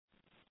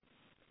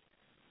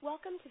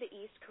Welcome to the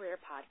East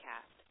Career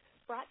Podcast,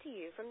 brought to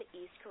you from the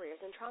East Careers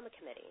and Trauma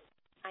Committee.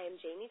 I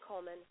am Jamie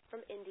Coleman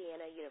from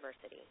Indiana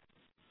University.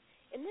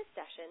 In this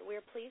session, we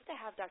are pleased to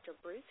have Dr.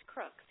 Bruce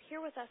Crooks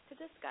here with us to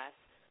discuss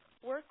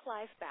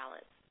work-life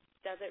balance.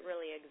 Does it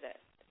really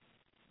exist?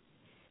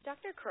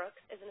 Dr.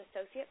 Crooks is an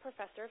associate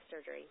professor of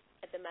surgery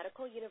at the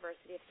Medical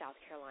University of South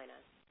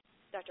Carolina.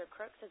 Dr.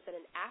 Crooks has been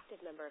an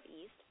active member of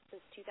EAST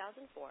since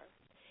 2004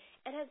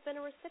 and has been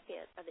a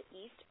recipient of the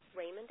EAST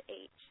Raymond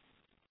H.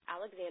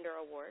 Alexander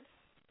Award,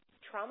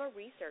 Trauma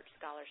Research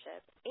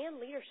Scholarship,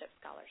 and Leadership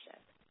Scholarship.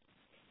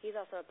 He's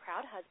also a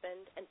proud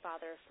husband and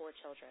father of 4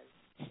 children.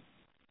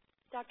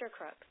 Dr.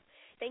 Crooks,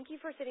 thank you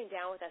for sitting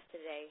down with us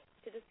today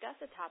to discuss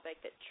a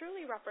topic that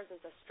truly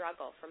represents a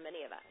struggle for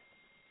many of us.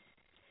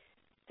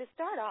 To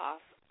start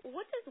off,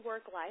 what does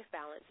work-life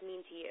balance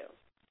mean to you?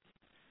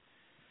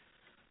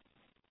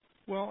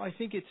 Well, I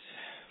think it's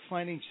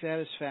finding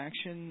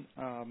satisfaction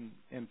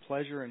and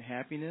pleasure and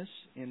happiness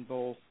in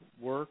both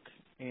work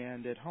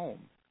and at home.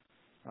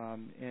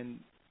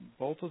 And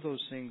both of those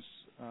things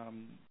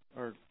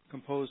are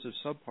composed of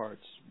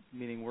subparts,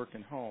 meaning work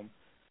and home.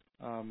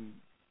 And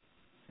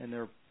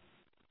there are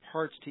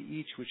parts to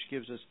each which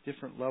gives us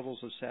different levels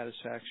of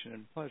satisfaction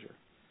and pleasure.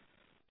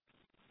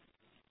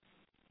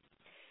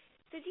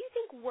 So do you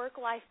think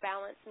work-life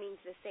balance means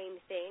the same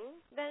thing,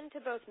 then, to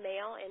both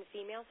male and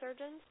female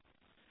surgeons?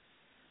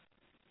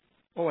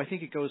 Oh, I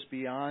think it goes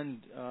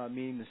beyond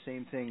meaning the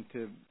same thing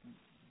to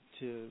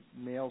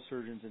male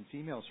surgeons and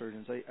female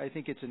surgeons. I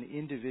think it's an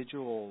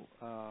individual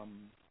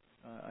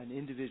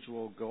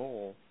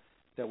goal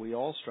that we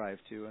all strive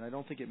to, and I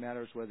don't think it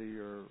matters whether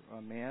you're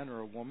a man or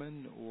a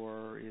woman,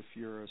 or if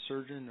you're a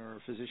surgeon or a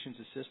physician's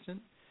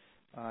assistant,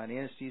 an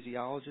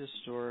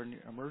anesthesiologist or an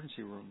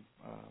emergency room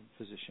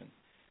physician.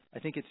 I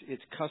think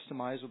it's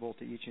customizable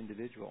to each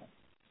individual.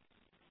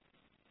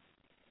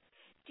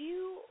 Do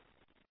you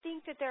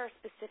think that there are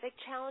specific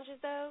challenges,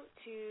 though,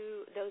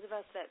 to those of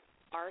us that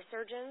are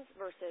surgeons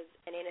versus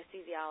an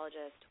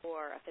anesthesiologist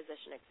or a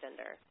physician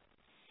extender?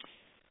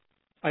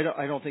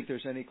 I don't think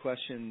there's any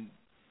question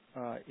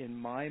in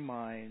my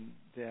mind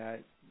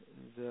that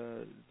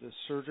the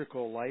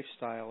surgical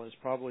lifestyle is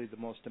probably the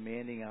most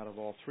demanding out of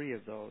all 3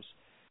 of those.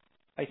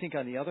 I think,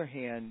 on the other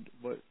hand,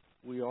 what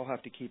we all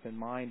have to keep in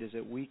mind is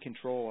that we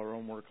control our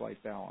own work-life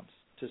balance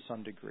to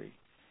some degree.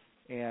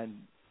 And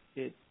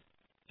it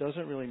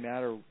doesn't really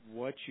matter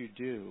what you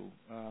do,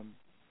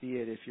 be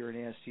it if you're an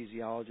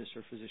anesthesiologist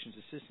or physician's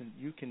assistant,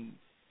 you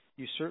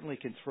certainly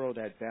can throw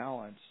that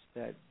balance,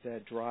 that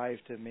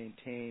drive to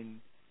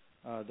maintain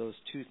those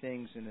 2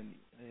 things in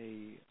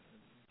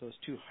those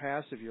 2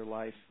 halves of your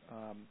life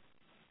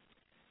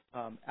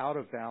out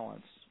of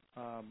balance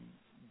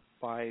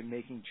by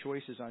making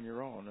choices on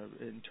your own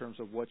in terms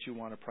of what you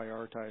want to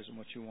prioritize and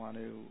what you want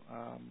to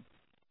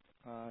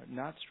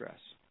not stress.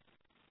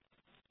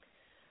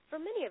 For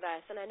many of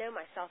us, and I know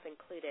myself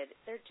included,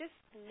 there just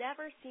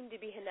never seem to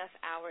be enough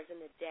hours in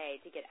the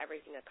day to get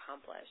everything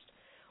accomplished.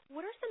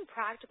 What are some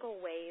practical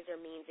ways or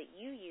means that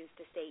you use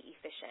to stay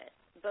efficient,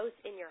 both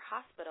in your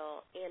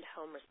hospital and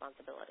home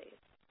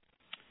responsibilities?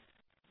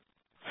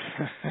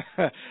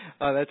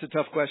 That's a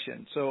tough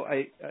question. So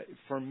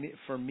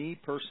for me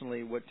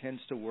personally, what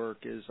tends to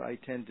work is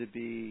I tend to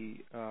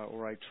be,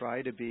 or I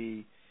try to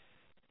be,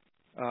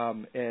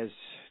 as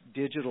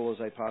digital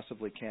as I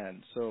possibly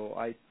can. So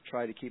I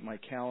try to keep my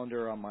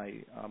calendar on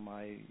my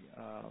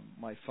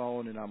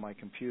phone and on my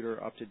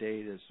computer up to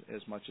date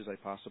as much as I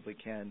possibly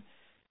can,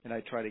 and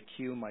I try to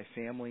cue my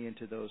family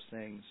into those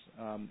things.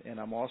 And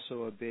I'm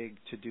also a big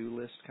to-do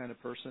list kind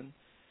of person.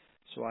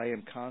 So I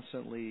am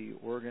constantly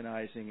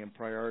organizing and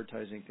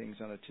prioritizing things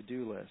on a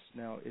to-do list.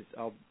 Now,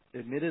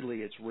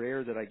 admittedly, it's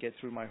rare that I get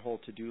through my whole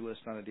to-do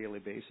list on a daily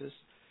basis,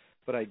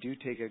 but I do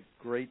take a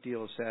great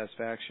deal of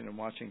satisfaction in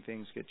watching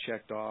things get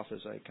checked off as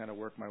I kind of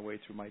work my way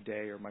through my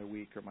day or my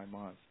week or my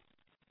month.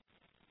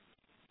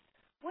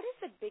 What is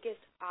the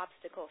biggest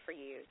obstacle for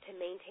you to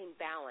maintain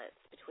balance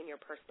between your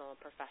personal and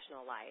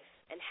professional life,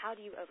 and how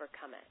do you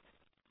overcome it?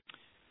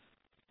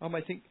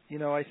 I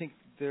think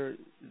there's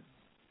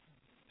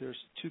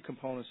 2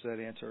 components to that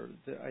answer.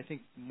 I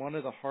think one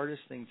of the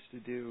hardest things to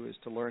do is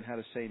to learn how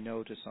to say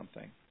no to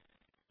something,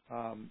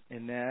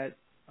 and that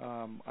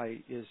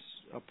is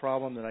a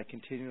problem that I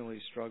continually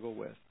struggle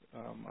with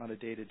on a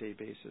day-to-day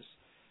basis.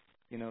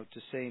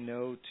 To say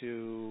no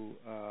to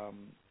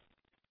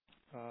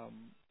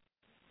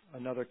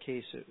another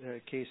case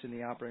in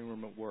the operating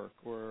room at work,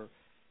 or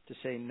to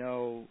say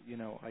no,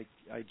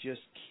 I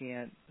just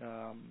can't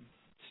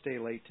stay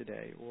late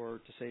today, or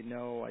to say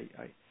no,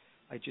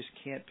 I just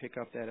can't pick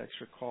up that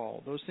extra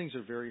call. Those things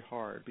are very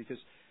hard because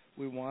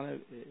we want to,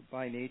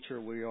 by nature,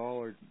 we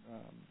all are,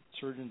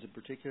 surgeons in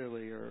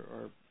particularly,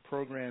 are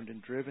programmed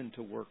and driven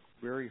to work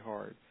very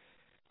hard.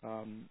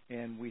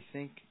 And we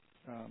think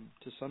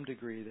to some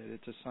degree that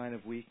it's a sign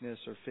of weakness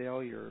or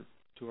failure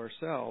to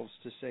ourselves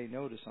to say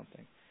no to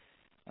something.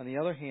 On the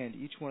other hand,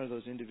 each one of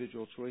those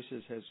individual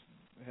choices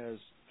has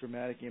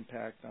dramatic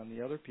impact on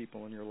the other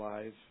people in your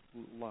lives.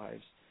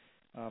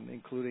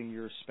 including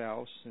your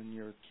spouse and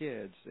your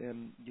kids.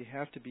 And you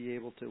have to be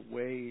able to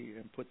weigh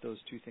and put those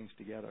two things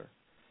together.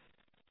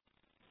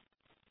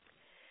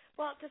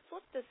 Well, to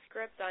flip the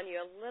script on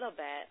you a little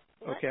bit,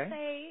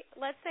 Okay.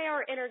 let's say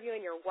we're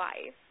interviewing your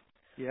wife.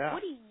 Yeah.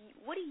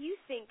 What do you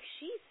think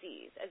she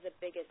sees as the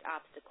biggest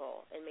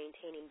obstacle in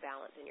maintaining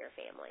balance in your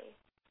family?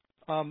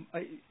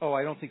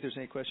 I don't think there's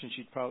any question.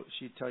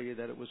 She'd tell you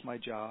that it was my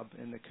job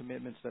and the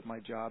commitments that my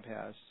job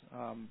has.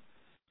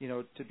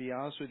 To be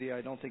honest with you,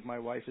 I don't think my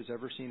wife has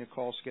ever seen a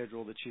call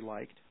schedule that she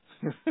liked.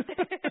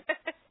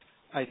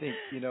 I think,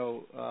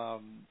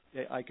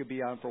 I could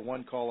be on for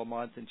one call a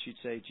month and she'd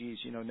say, geez,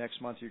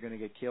 next month you're going to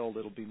get killed.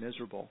 It'll be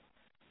miserable.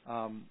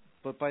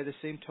 But by the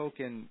same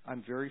token,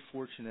 I'm very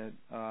fortunate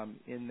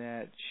in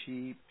that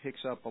she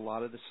picks up a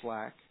lot of the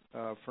slack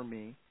for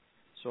me.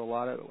 So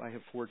I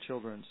have 4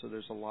 children, so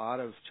there's a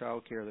lot of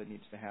child care that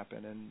needs to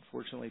happen. And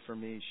fortunately for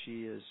me,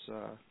 she's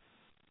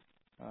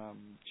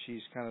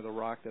kind of the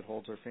rock that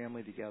holds our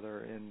family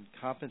together and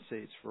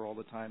compensates for all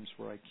the times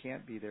where I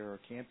can't be there or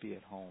can't be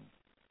at home,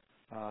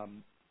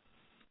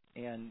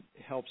 and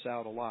helps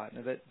out a lot.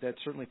 Now that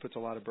certainly puts a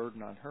lot of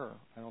burden on her.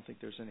 I don't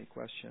think there's any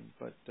question,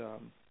 but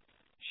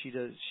she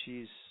does.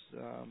 She's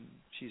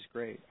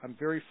great. I'm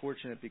very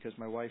fortunate because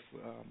my wife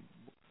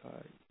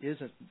is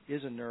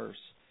a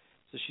nurse.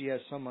 So she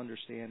has some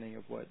understanding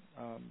of what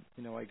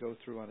I go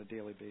through on a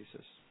daily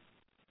basis.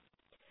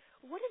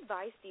 What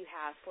advice do you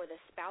have for the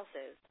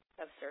spouses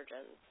of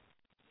surgeons?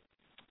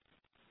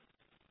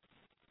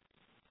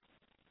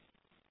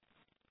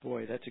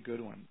 Boy, that's a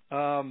good one.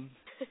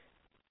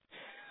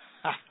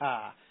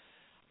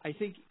 I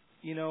think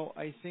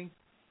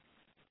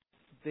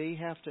they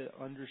have to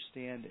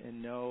understand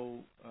and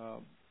know.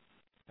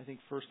 I think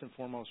first and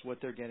foremost what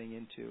they're getting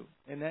into,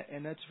 and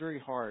that's very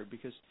hard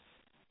because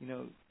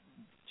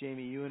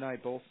Jamie, you and I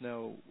both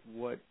know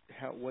what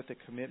the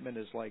commitment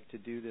is like to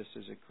do this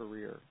as a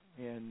career,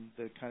 and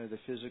the kind of the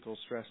physical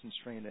stress and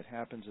strain that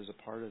happens as a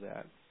part of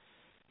that.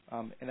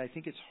 And I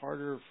think it's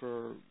harder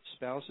for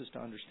spouses to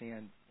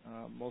understand,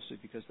 mostly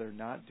because they're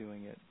not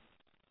doing it.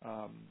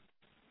 On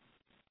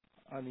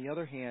the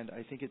other hand,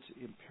 I think it's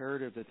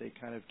imperative that they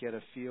kind of get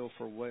a feel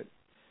for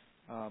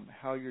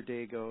how your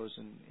day goes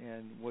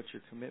and what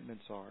your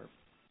commitments are.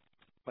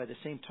 By the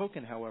same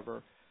token,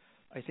 however,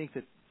 I think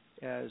that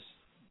as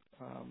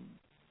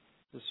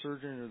the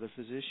surgeon or the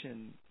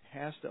physician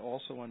has to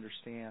also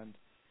understand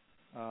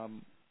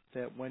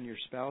that when your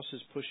spouse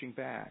is pushing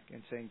back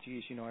and saying,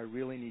 geez, I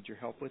really need your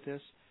help with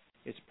this,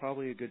 it's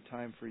probably a good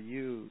time for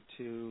you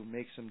to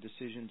make some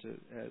decisions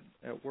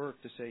at work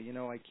to say,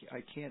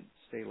 I can't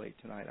stay late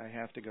tonight. I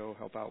have to go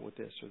help out with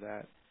this or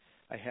that.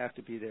 I have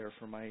to be there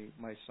for my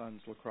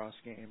son's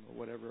lacrosse game or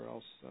whatever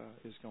else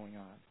is going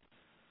on.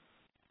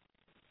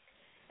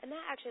 And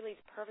that actually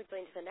leads perfectly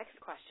into the next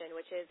question,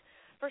 which is,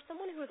 for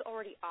someone who is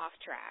already off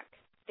track,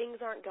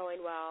 things aren't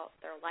going well,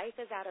 their life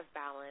is out of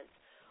balance,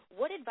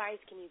 what advice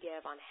can you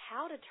give on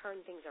how to turn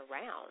things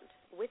around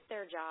with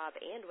their job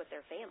and with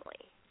their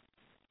family?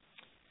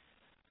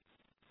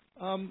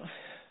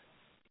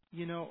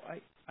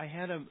 I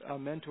had a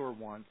mentor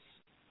once,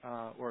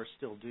 or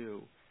still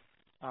do,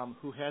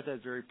 who had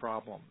that very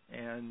problem.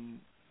 And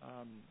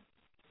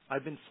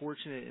I've been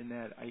fortunate in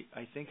that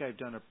I think I've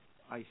done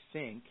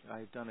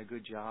a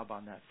good job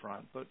on that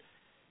front. But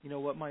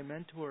what my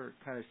mentor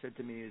kind of said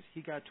to me is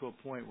he got to a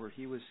point where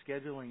he was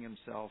scheduling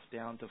himself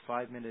down to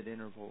 5-minute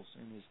intervals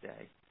in his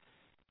day.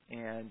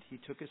 And he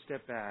took a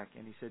step back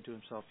and he said to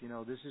himself,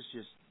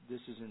 this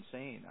is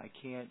insane. I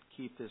can't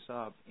keep this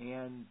up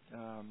and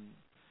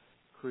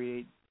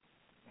create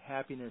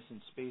happiness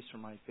and space for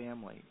my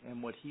family.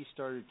 And what he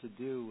started to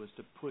do was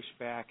to push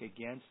back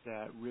against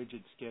that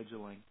rigid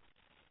scheduling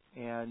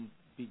and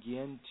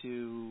begin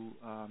to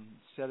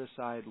set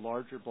aside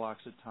larger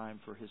blocks of time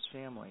for his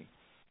family.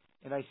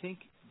 And I think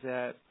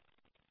I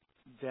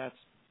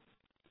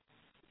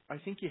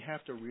think you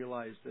have to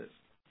realize that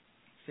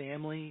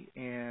family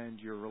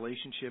and your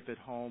relationship at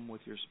home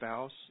with your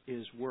spouse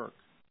is work,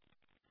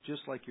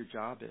 just like your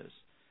job is.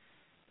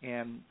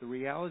 And the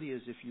reality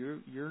is if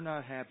you're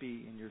not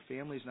happy and your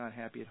family's not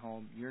happy at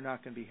home, you're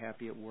not going to be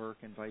happy at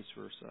work and vice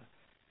versa.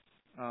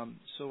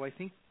 So I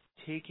think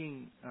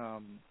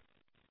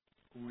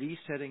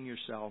resetting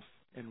yourself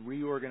and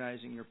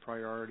reorganizing your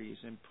priorities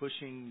and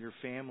pushing your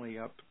family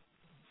up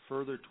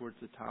further towards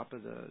the top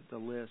of the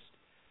list,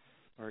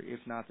 or if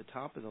not the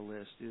top of the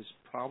list, is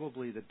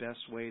probably the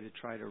best way to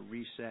try to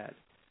reset.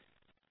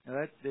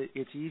 Now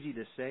it's easy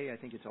to say. I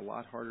think it's a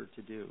lot harder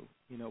to do.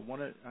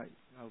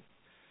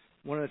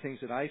 One of the things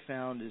that I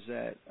found is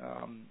that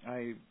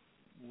I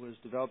was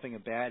developing a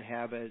bad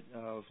habit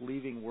of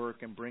leaving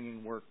work and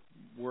bringing work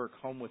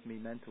home with me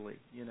mentally.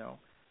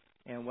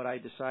 And what I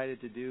decided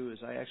to do is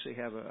I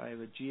have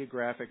a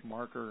geographic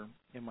marker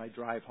in my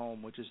drive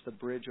home, which is the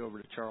bridge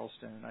over to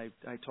Charleston. And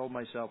I told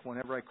myself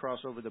whenever I cross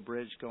over the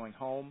bridge going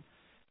home,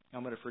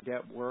 I'm going to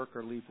forget work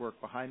or leave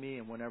work behind me.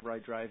 And whenever I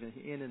drive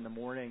in the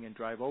morning and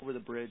drive over the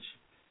bridge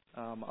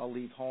I'll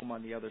leave home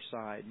on the other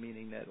side,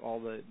 meaning that all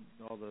the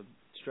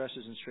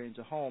stresses and strains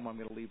of home, I'm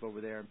going to leave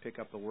over there and pick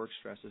up the work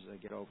stresses I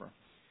get over.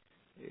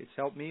 It's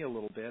helped me a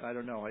little bit. I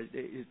don't know.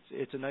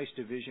 It's a nice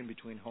division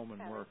between home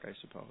and work, I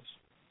suppose.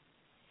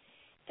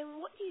 And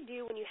what do you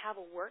do when you have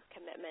a work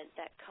commitment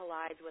that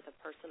collides with a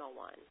personal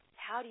one?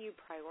 How do you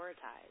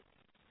prioritize?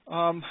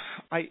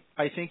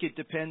 I think it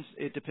depends.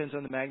 It depends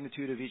on the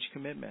magnitude of each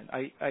commitment.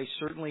 I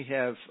certainly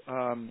have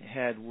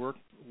had work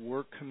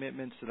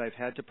commitments that I've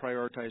had to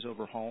prioritize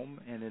over home,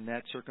 and in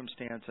that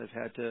circumstance, I've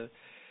had to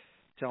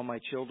tell my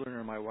children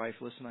or my wife,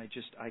 "Listen, I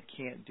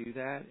can't do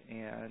that,"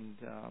 and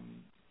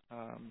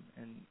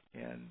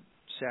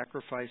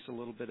sacrifice a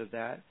little bit of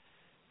that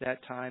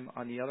time.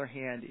 On the other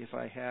hand, if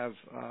I have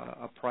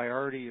a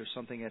priority or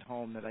something at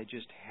home that I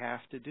just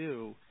have to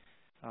do,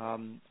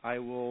 I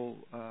will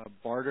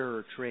barter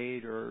or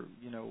trade or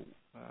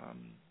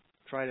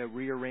try to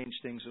rearrange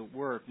things at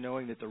work,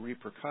 knowing that the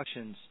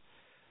repercussions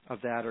of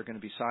that are going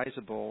to be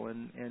sizable,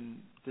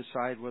 and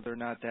decide whether or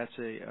not that's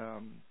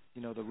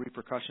the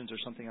repercussions are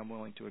something I'm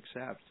willing to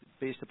accept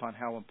based upon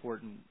how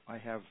important I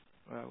have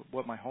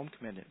what my home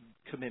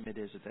commitment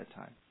is at that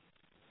time.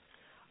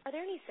 Are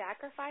there any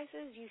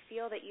sacrifices you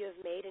feel that you have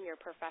made in your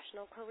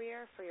professional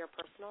career for your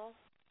personal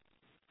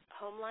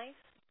home life?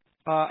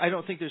 I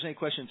don't think there's any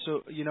question.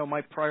 So,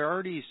 my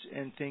priorities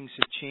and things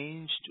have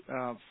changed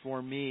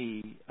for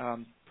me,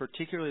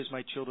 particularly as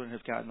my children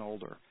have gotten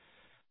older.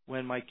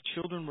 When my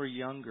children were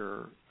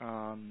younger,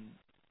 and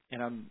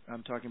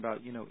I'm talking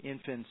about,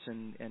 infants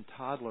and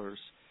toddlers,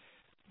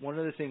 one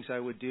of the things I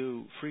would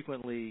do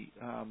frequently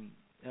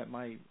at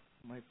my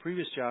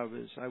previous job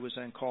is I was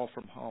on call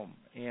from home,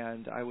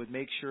 and I would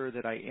make sure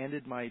that I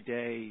ended my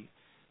day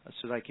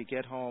so that I could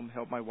get home,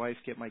 help my wife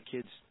get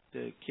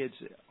the kids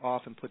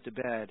off and put to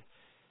bed,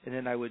 and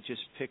then I would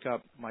just pick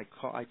up my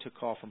call. I took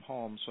call from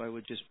home, so I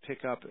would just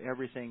pick up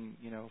everything,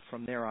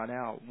 from there on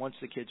out once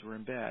the kids were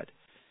in bed,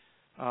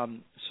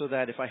 so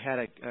that if I had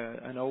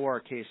an OR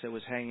case that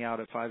was hanging out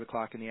at 5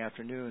 o'clock in the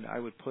afternoon, I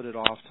would put it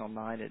off till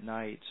 9 at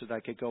night so that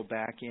I could go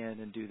back in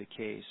and do the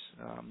case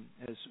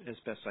as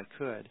best I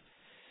could.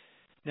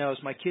 Now,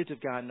 as my kids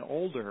have gotten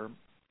older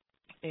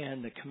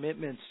and the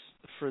commitments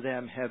for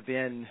them have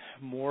been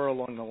more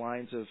along the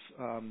lines of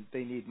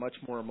they need much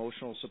more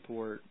emotional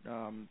support,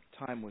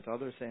 time with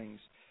other things,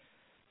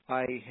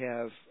 I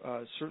have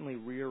certainly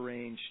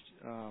rearranged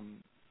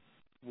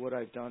what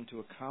I've done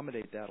to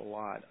accommodate that a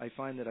lot. I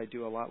find that I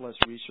do a lot less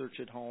research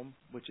at home,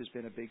 which has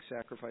been a big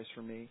sacrifice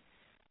for me.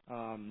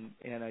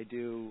 And I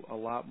do a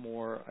lot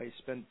more.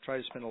 Try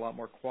to spend a lot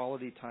more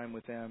quality time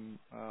with them,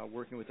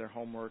 working with their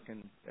homework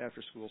and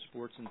after-school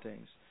sports and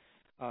things,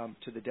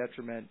 to the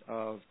detriment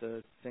of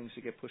the things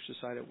that get pushed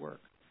aside at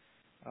work.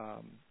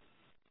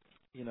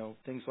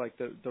 Things like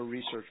the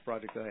research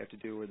project that I have to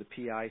do, or the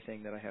PI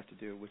thing that I have to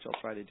do, which I'll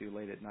try to do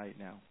late at night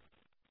now.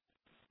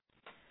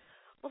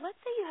 Well, let's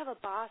say you have a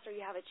boss or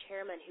you have a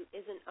chairman who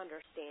isn't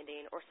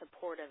understanding or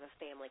supportive of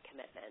family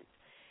commitments.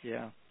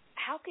 Yeah.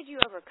 How could you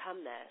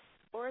overcome this?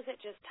 Or is it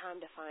just time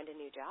to find a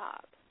new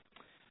job?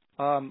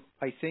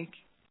 I think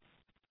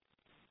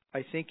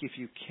if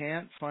you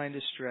can't find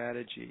a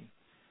strategy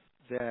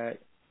that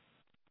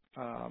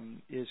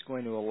is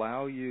going to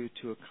allow you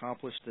to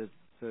accomplish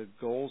the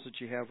goals that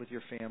you have with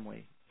your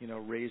family,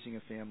 raising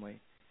a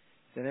family,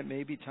 then it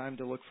may be time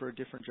to look for a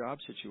different job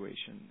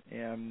situation.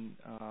 And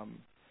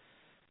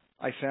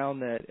I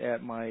found that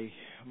at my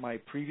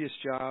previous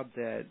job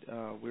that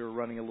we were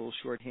running a little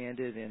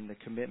shorthanded, and the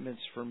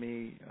commitments for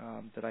me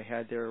that I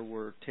had there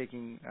were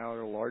taking out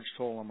a large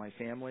toll on my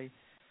family.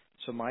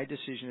 So my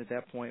decision at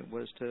that point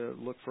was to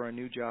look for a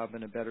new job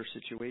in a better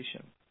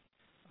situation.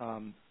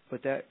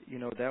 But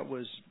that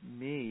was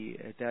me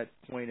at that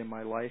point in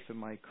my life and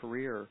my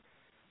career.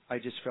 I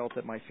just felt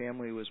that my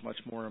family was much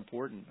more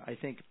important, I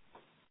think,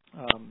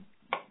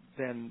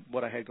 than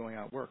what I had going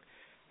out at work.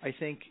 I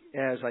think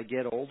as I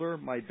get older,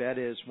 my bet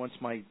is once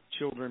my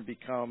children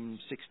become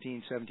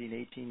 16, 17,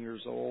 18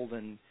 years old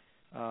and,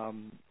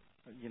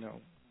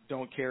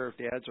 don't care if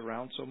dad's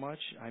around so much,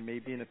 I may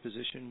be in a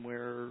position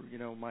where,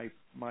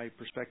 my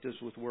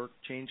perspectives with work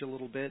change a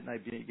little bit, and I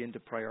begin to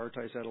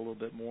prioritize that a little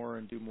bit more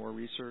and do more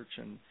research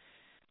and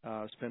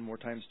spend more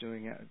time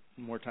doing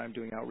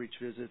outreach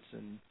visits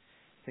and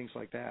things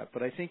like that.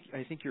 But I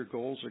think your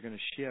goals are going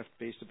to shift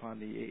based upon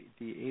the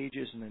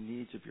ages and the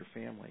needs of your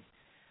family.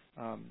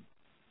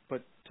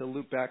 But to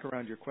loop back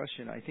around your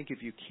question, I think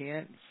if you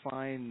can't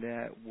find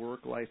that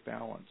work-life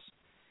balance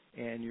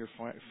and your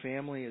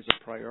family is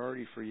a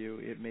priority for you,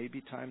 it may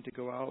be time to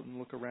go out and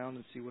look around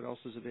and see what else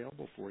is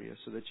available for you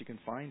so that you can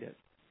find it.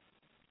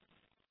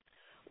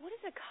 What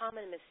is a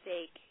common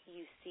mistake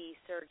you see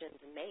surgeons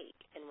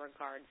make in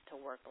regards to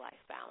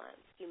work-life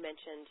balance? You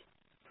mentioned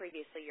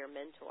previously your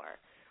mentor.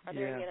 Are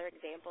there any other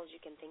examples you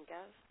can think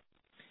of?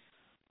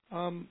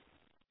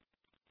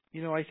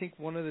 I think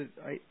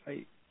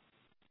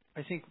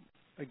I think,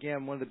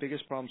 again, one of the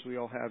biggest problems we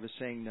all have is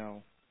saying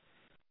no,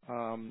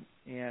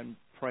 and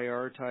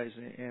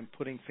prioritizing and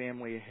putting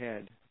family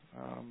ahead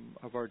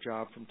of our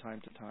job from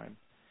time to time,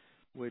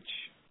 which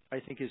I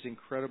think is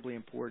incredibly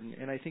important.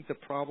 And I think the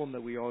problem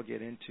that we all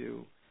get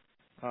into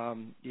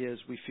is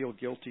we feel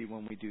guilty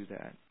when we do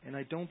that. And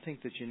I don't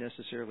think that you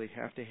necessarily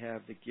have to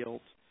have the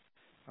guilt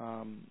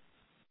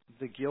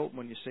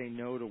when you say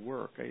no to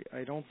work.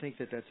 I don't think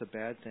that that's a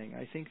bad thing.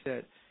 I think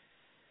that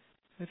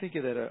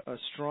a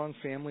strong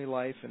family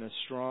life and a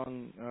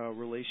strong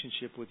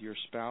relationship with your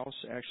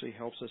spouse actually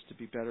helps us to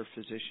be better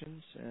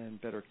physicians and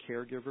better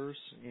caregivers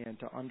and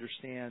to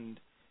understand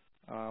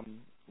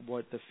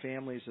what the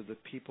families of the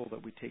people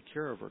that we take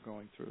care of are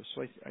going through.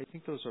 So I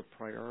think those are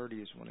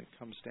priorities when it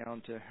comes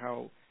down to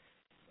how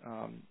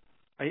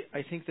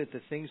I think that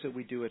the things that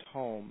we do at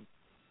home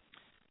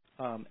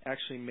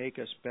actually make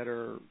us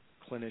better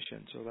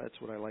clinicians. So that's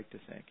what I like to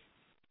think.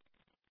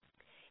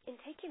 In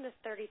taking this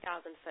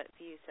 30,000-foot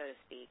view, so to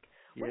speak,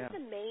 what is the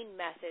main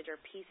message or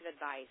piece of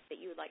advice that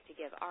you would like to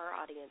give our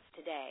audience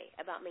today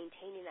about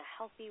maintaining a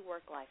healthy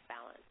work-life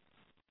balance?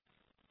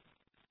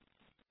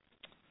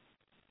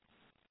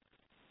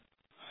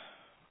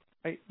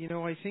 I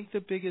think the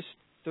biggest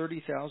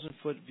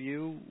 30,000-foot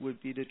view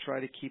would be to try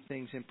to keep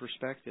things in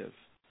perspective.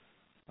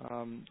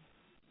 I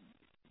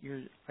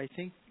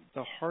think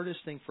the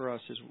hardest thing for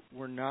us is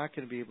we're not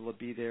going to be able to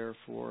be there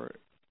for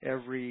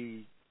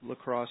every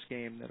lacrosse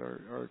game that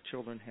our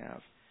children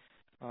have.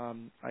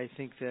 I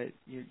think that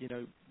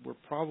we're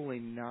probably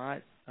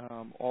not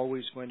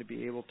always going to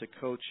be able to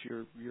coach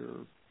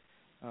your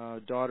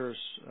daughter's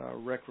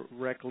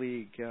rec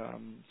league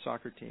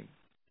soccer team.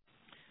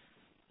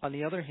 On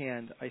the other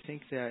hand, I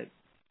think that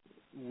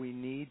we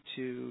need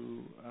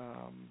to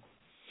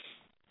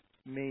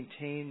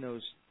maintain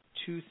those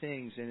two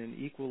things in an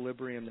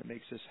equilibrium that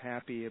makes us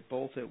happy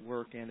both at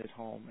work and at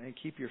home, and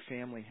keep your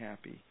family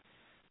happy.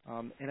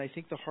 And I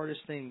think the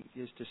hardest thing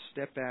is to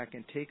step back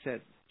and take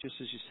that,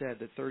 just as you said,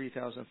 the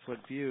 30,000-foot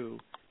view,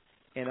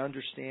 and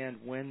understand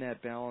when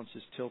that balance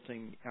is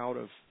tilting out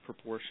of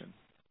proportion.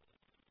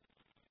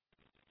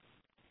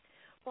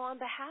 Well,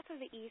 on behalf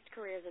of the East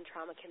Careers and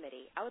Trauma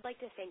Committee, I would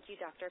like to thank you,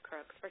 Dr.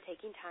 Crooks, for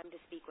taking time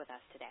to speak with us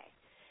today.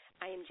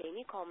 I am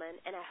Jamie Coleman,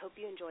 and I hope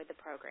you enjoyed the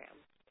program.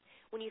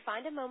 When you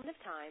find a moment of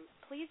time,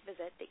 please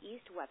visit the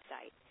East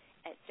website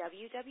at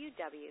www.east.org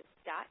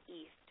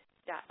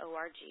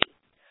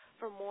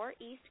for more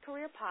East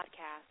Career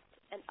podcasts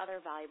and other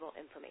valuable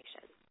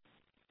information.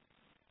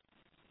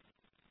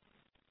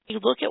 You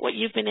look at what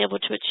you've been able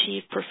to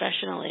achieve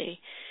professionally.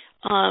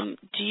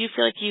 Do you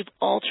feel like you've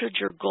altered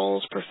your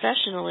goals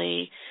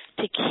professionally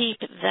to keep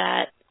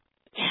that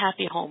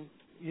happy home?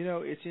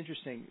 It's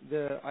interesting.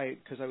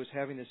 Because I was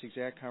having this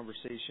exact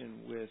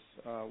conversation with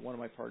one of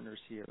my partners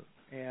here,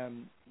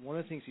 and one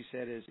of the things he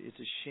said is it's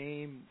a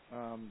shame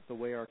the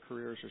way our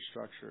careers are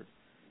structured.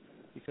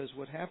 Because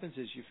what happens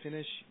is you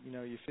finish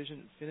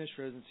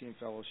residency and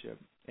fellowship,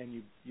 and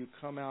you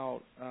come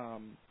out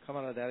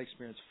of that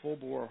experience full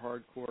bore,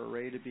 hardcore,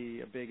 ready to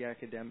be a big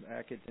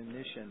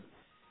academician.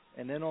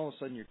 And then all of a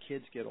sudden your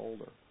kids get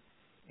older,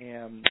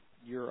 and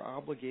your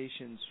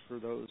obligations for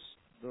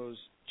those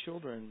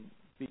children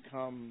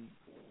become,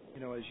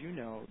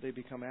 they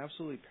become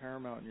absolutely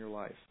paramount in your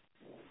life.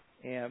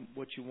 And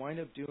what you wind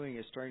up doing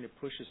is starting to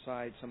push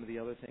aside some of the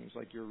other things,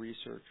 like your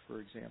research, for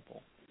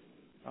example,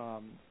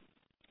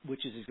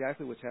 which is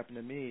exactly what's happened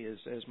to me. Is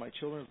as my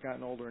children have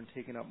gotten older and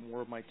taken up more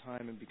of my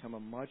time and become a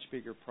much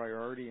bigger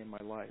priority in my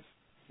life,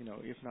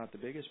 if not the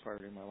biggest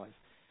priority in my life,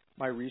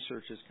 my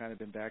research has kind of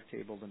been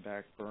backtabled and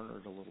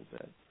backburnered a little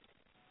bit.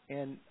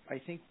 And I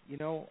think,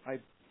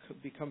 I've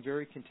become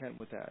very content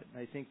with that.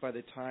 And I think by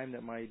the time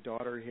that my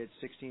daughter hits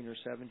 16 or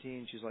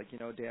 17, she's like,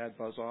 Dad,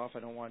 buzz off. I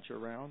don't want you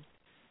around.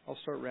 I'll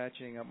start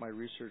ratcheting up my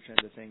research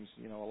into things,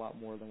 a lot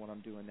more than what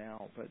I'm doing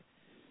now. But,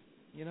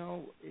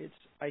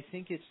 I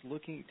think it's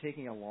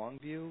taking a long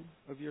view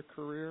of your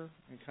career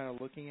and kind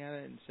of looking at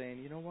it and saying,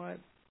 you know what,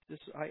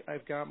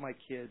 I've got my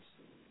kids.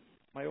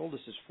 My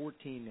oldest is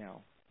 14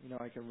 now.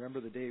 I can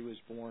remember the day he was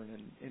born,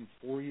 and in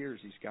 4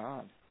 years he's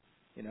gone,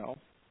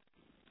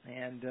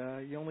 And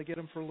you only get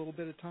them for a little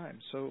bit of time,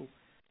 so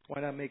why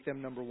not make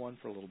them number one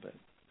for a little bit?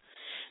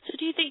 So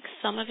do you think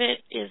some of it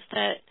is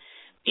that,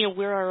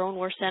 we're our own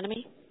worst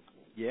enemy?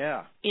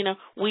 Yeah.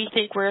 We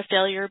think we're a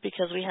failure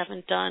because we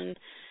haven't done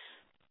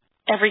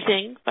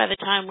everything by the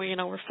time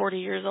we're 40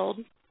 years old?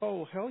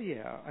 Oh, hell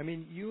yeah. I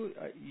mean, you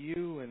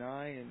and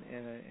I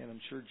and I'm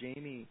sure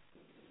Jamie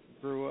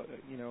grew up,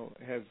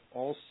 have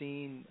all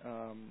seen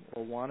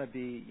or want to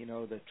be,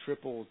 the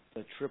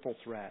triple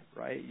threat,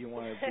 right? You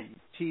want to be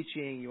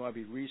teaching, you want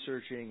to be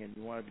researching, and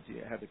you want to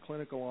have the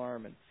clinical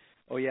arm, and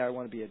I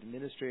want to be an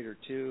administrator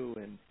too.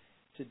 And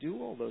to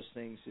do all those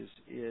things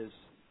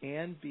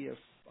and be a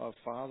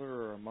father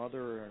or a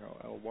mother and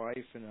a wife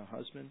and a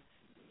husband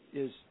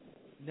is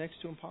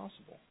next to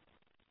impossible.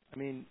 I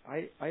mean,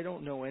 I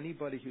don't know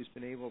anybody who's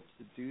been able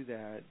to do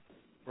that,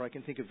 or I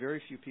can think of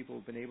very few people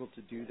who've been able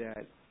to do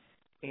that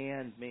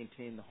and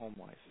maintain the home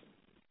life.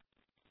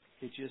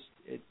 I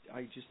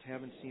just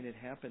haven't seen it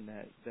happen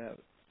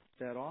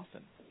that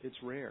often.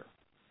 It's rare.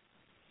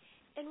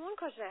 And one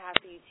question I have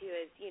for you too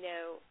is,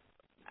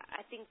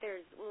 I think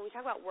when we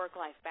talk about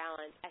work-life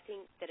balance, I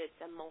think that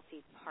it's a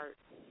multi-part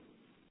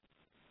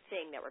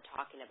thing that we're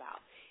talking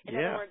about. In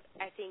Yeah. other words,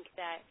 I think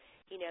that,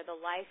 the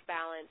life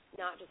balance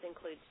not just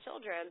includes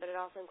children, but it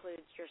also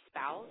includes your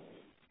spouse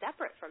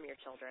separate from your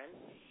children.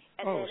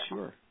 And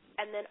sure.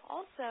 And then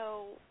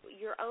also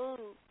your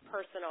own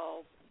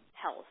personal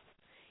health.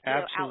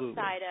 Absolutely.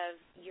 Outside of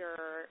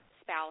your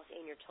spouse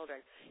and your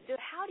children. So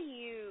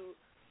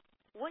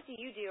what do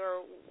you do,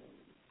 or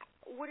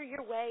what are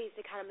your ways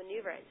to kind of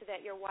maneuver it so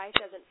that your wife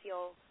doesn't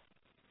feel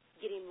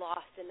getting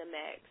lost in the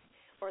mix,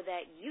 or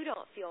that you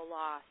don't feel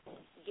lost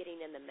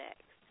getting in the mix?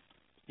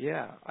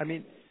 Yeah, I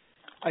mean,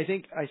 I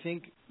think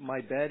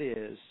my bet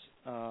is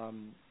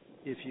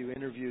if you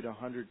interviewed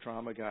 100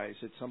 trauma guys,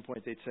 at some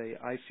point they'd say,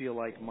 I feel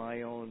like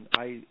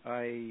I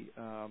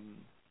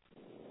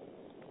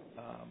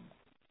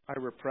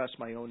repress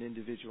my own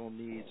individual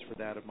needs for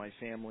that of my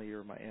family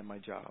or my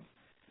job.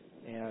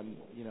 And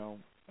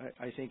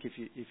I think if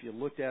you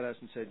looked at us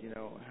and said,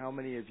 how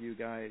many of you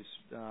guys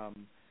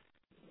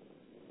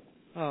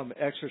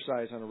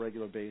exercise on a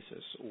regular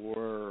basis,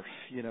 or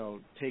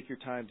take your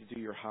time to do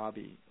your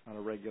hobby on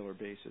a regular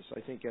basis, I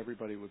think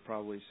everybody would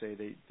probably say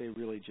they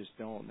really just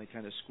don't. They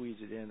kind of squeeze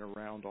it in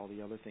around all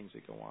the other things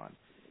that go on.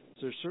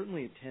 So there's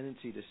certainly a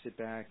tendency to sit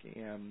back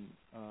and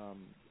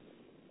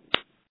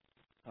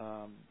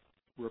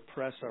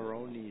repress our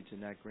own needs in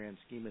that grand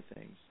scheme of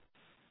things.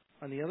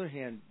 On the other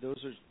hand,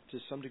 those are, to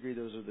some degree,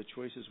 those are the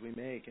choices we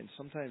make, and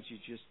sometimes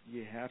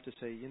you have to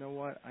say, you know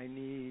what, I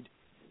need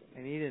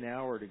an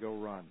hour to go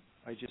run.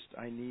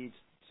 I need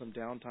some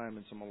downtime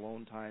and some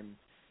alone time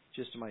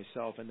just to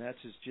myself, and that's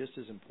just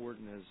as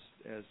important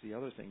as the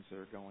other things that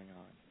are going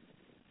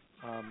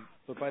on.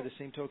 But by the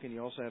same token,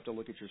 you also have to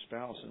look at your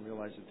spouse and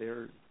realize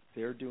that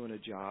they're doing a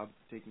job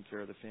taking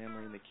care of the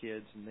family and the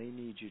kids, and they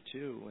need you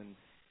too, and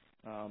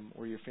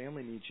or your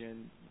family needs you,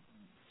 and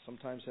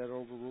sometimes that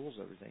overrules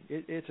everything.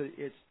 It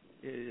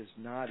is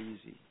not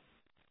easy,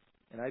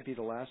 and I'd be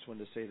the last one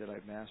to say that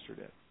I've mastered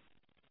it.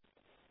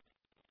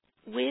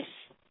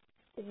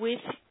 With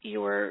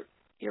your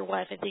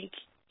wife, I think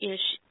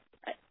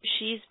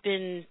she's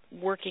been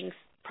working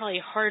probably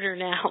harder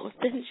now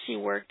than she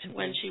worked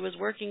when she was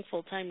working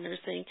full-time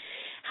nursing.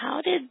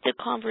 How did the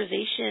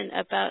conversation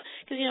about,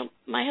 because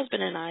my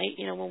husband and I,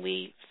 when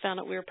we found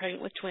out we were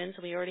pregnant with twins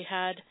and we already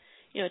had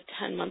a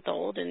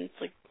 10-month-old, and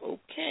it's like,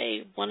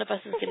 okay, one of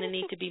us is going to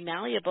need to be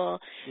malleable.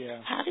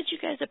 Yeah. How did you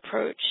guys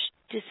approach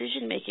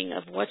decision-making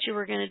of what you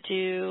were going to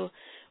do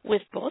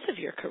with both of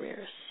your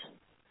careers?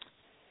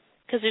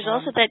 Because there's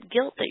also that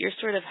guilt that you're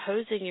sort of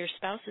hosing your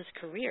spouse's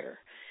career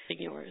in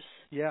yours.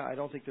 Yeah, I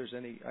don't think there's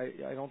any.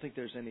 I don't think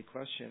there's any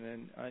question,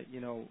 and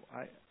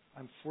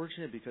I'm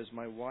fortunate because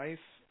my wife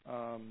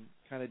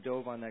kind of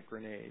dove on that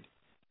grenade,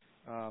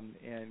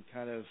 and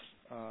kind of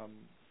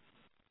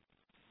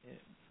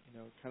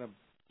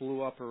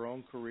blew up her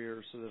own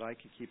career so that I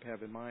could keep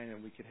having mine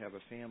and we could have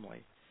a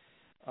family.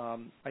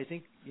 I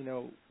think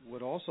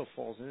what also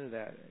falls into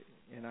that,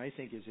 and I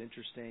think is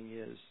interesting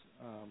is.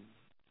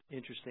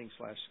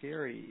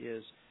 Interesting/scary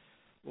is,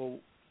 well,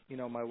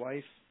 my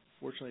wife,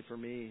 fortunately for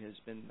me, has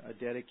been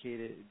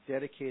dedicated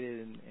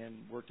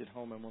and worked at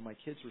home. And when my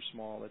kids were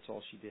small, that's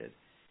all she did.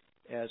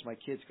 As my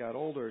kids got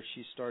older,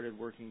 she started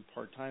working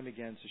part-time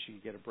again so she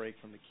could get a break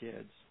from the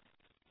kids.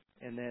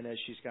 And then as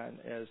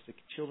the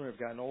children have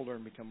gotten older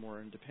and become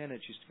more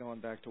independent, she's gone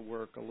back to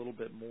work a little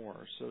bit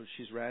more. So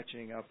she's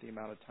ratcheting up the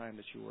amount of time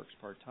that she works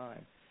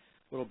part-time.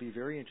 What'll be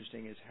very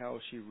interesting is how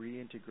she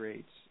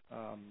reintegrates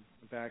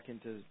back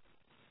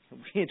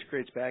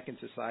in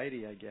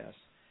society, I guess,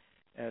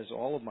 as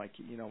all of my,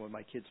 when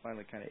my kids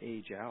finally kind of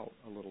age out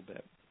a little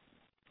bit.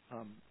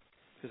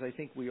 Because I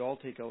think we all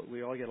get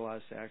a lot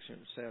of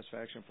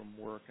satisfaction from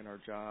work and our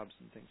jobs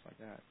and things like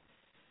that.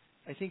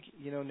 I think,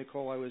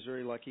 Nicole, I was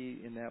very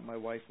lucky in that my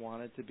wife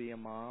wanted to be a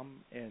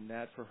mom, and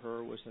that for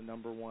her was the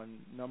number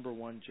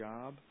one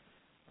job.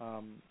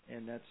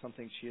 And that's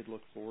something she had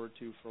looked forward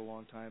to for a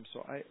long time.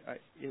 So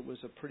it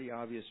was a pretty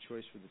obvious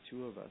choice for the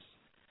two of us.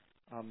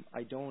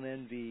 I don't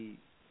envy,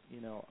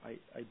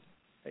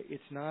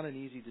 it's not an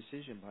easy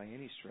decision by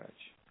any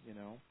stretch,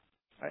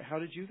 How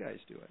did you guys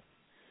do it?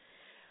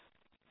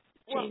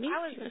 Well, Jamie,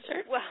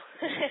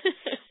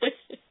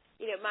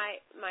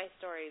 my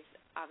story's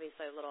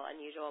obviously a little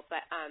unusual,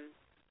 but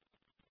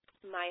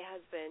my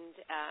husband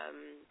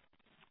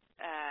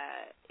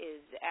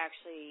is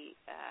actually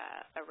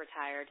a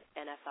retired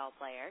NFL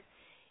player,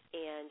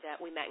 and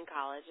we met in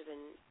college. I've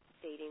been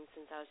dating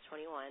since I was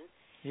 21.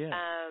 Yeah.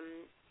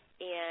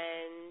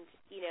 And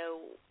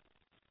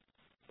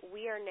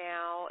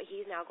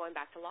he's now going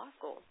back to law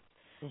school.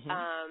 Mm-hmm.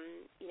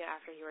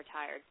 After he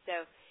retired.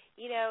 So,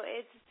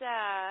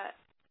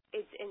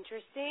 it's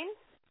interesting.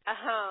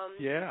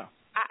 Yeah.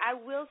 I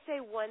will say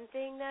one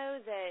thing though,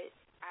 that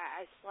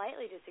I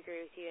slightly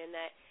disagree with you in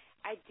that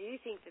I do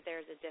think that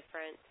there's a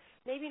difference,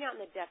 maybe not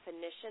in the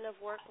definition of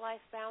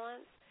work-life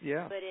balance,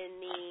 but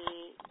in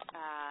the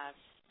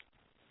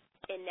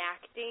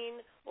enacting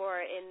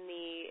or in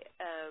the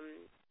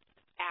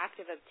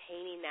act of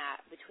obtaining that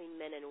between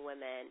men and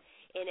women.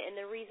 And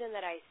the reason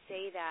that I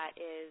say that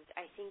is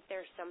I think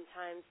there's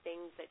sometimes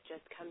things that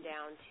just come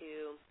down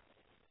to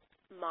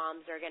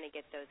moms are going to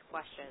get those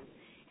questions.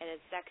 And as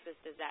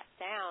sexist as that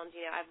sounds,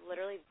 I've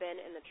literally been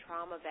in the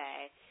trauma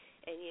bay,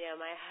 and,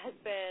 my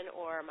husband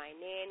or my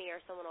nanny or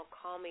someone will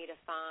call me to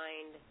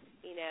find,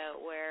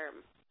 where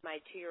my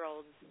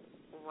 2-year-old's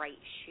right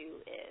shoe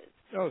is.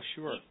 Oh,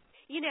 sure.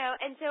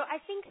 And so I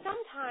think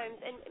sometimes,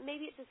 and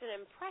maybe it's just an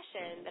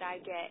impression that I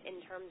get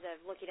in terms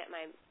of looking at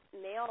my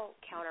male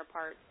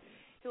counterparts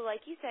who,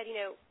 like you said,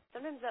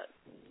 sometimes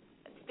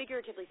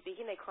figuratively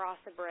speaking, they cross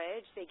the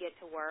bridge, they get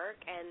to work,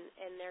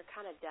 and they're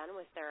kind of done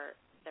with their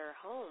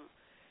home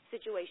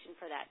situation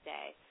for that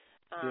day.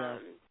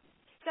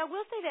 So I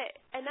will say that,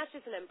 and that's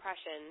just an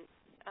impression.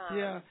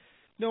 Yeah.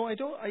 No, I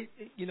don't.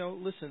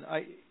 Listen,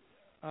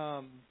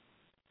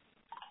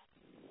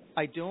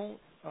 I don't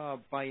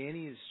by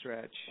any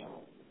stretch.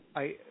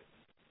 I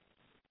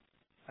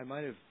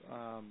might have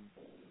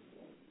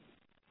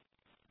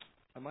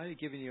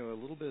given you a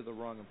little bit of the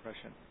wrong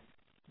impression.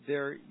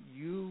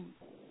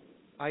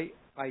 I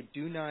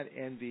do not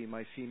envy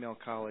my female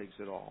colleagues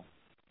at all.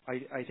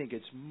 I think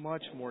it's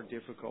much more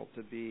difficult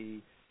to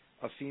be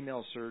a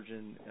female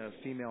surgeon, a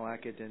female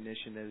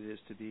academician than it is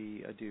to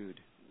be a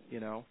dude.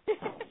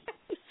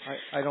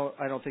 I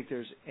don't think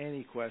there's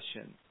any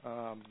question.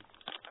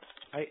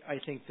 I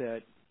think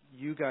that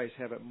you guys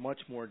have a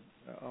much more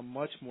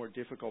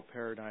difficult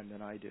paradigm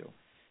than I do.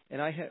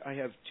 And I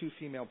have 2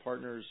 female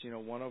partners.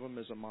 One of them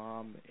is a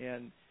mom,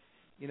 and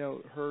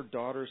her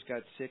daughters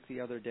got sick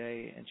the other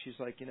day, and she's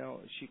like,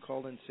 she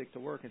called in sick to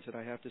work and said,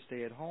 I have to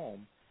stay at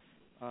home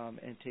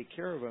and take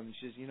care of them.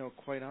 She says,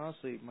 quite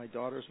honestly, my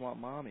daughters want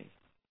mommy.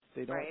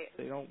 They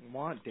don't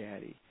want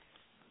daddy.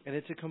 And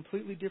it's a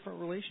completely different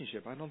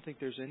relationship. I don't think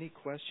there's any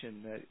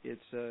question that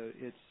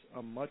it's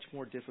a much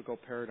more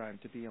difficult paradigm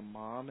to be a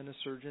mom and a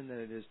surgeon than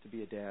it is to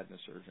be a dad and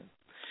a surgeon.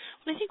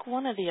 Well, I think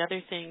one of the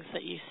other things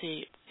that you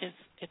see is,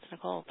 it's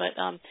Nicole, but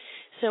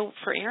so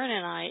for Aaron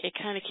and I, it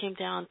kind of came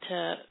down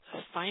to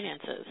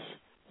finances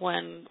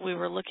when we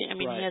were looking. I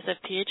mean, Right. He has a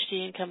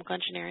PhD in chemical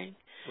engineering.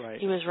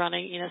 Right. He was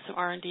running, some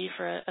R&D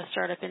for a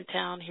startup in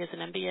town. He has an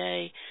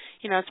MBA.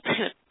 It's been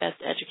the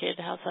best educated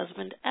house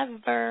husband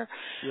ever.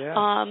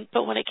 Yeah.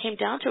 But when it came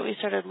down to it, we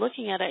started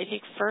looking at it. I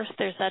think first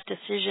there's that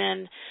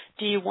decision,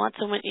 do you want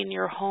someone in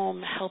your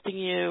home helping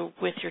you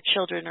with your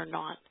children or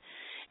not?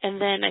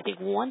 And then I think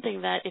one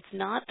thing that it's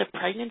not the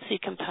pregnancy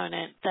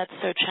component that's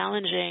so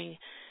challenging.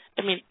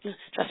 I mean,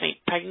 trust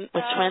me, pregnant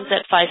with twins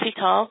at 5 feet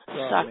tall,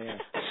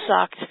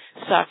 sucked.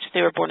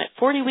 They were born at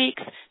 40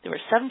 weeks. They were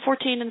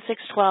 7'14" and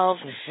 6'12",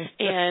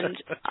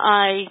 and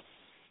I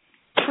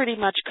pretty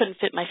much couldn't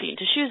fit my feet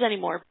into shoes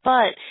anymore.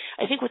 But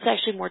I think what's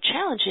actually more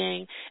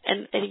challenging,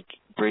 and I think,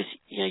 Bruce,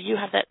 you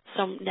have that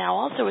some now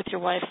also with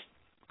your wife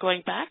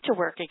going back to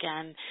work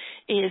again,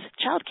 is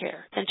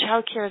childcare, and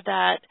childcare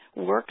that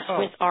works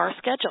with our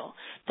schedule,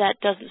 that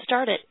doesn't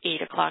start at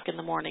 8 o'clock in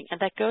the morning and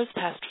that goes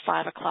past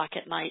 5 o'clock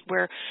at night,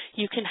 where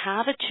you can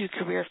have a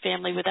 2-career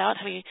family without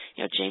having,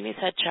 Jamie's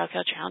had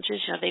childcare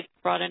challenges, they've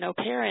brought an au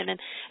pair in, and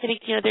I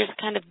think, there's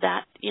kind of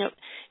that,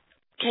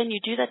 can you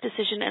do that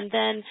decision, and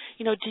then,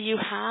 do you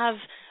have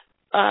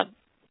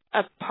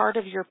a part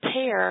of your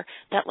pair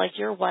that, like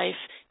your wife,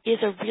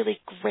 is a really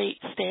great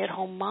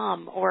stay-at-home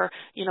mom, or,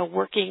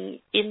 working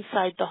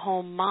inside the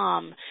home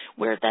mom,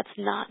 where that's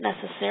not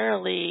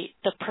necessarily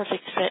the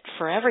perfect fit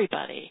for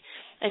everybody.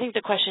 I think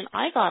the question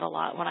I got a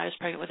lot when I was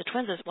pregnant with the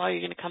twins is, well, are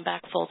you going to come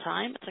back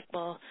full-time? It's like,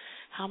 well,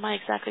 how am I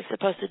exactly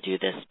supposed to do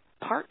this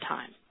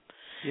part-time?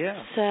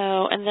 Yeah.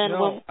 So, and then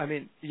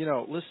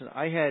listen,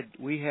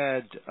 we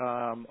had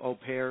au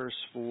pairs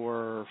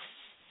for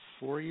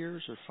 4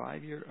 years or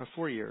 5 years,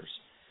 4 years.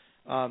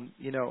 And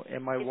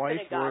my wife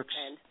works.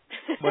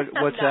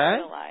 What's that?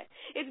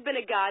 It's been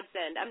a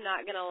godsend. I'm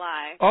not gonna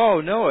lie.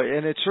 Oh no,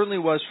 and it certainly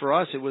was for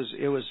us. It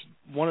was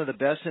one of the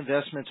best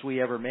investments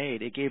we ever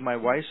made. It gave my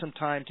wife some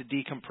time to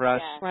decompress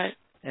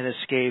and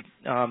escape.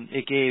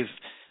 It gave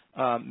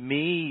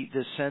me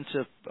the sense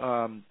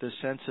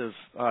of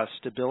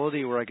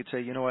stability, where I could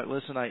say, you know what,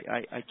 listen,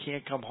 I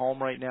can't come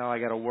home right now. I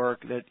got to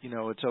work. That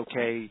it's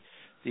okay.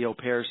 The au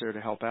pair's there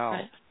to help out.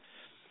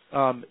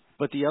 Right.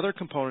 But the other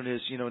component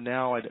is,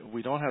 now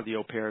we don't have the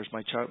au pairs.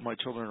 My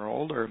children are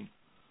older,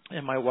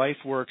 and my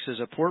wife works as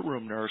a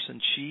portroom nurse,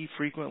 and she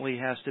frequently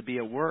has to be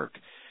at work.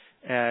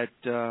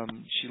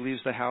 She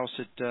leaves the house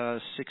at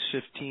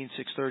 6:15,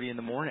 6:30 in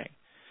the morning,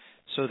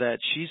 so that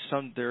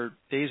there are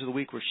days of the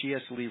week where she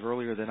has to leave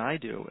earlier than I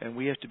do, and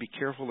we have to be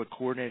careful to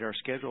coordinate our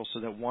schedule so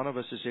that one of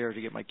us is there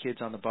to get my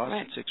kids on the bus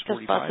at 6:45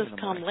 in the morning. Buses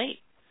come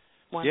late.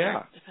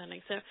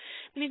 Depending. So, I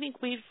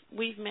think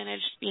we've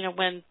managed.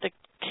 When the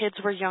kids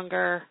were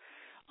younger.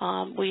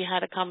 We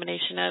had a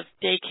combination of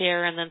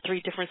daycare and then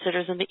 3 different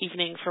sitters in the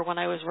evening for when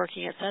I was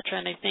working, et cetera.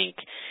 And I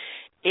think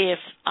if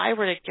I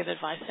were to give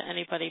advice to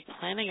anybody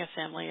planning a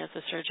family as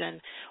a surgeon,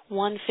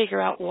 one,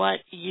 figure out what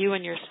you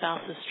and your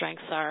spouse's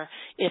strengths are.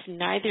 If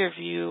neither of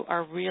you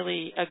are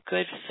really a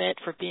good fit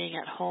for being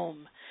at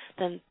home,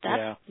 then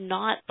that's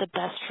not the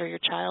best for your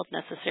child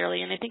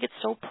necessarily. And I think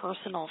it's so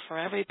personal for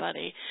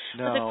everybody.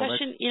 No, but the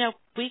question,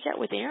 we get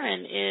with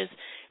Aaron is,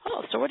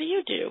 oh, so what do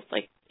you do?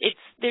 Like,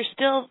 there's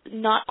still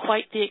not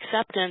quite the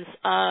acceptance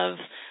of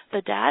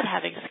the dad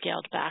having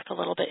scaled back a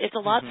little bit. It's a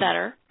lot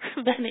better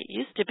than it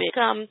used to be.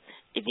 I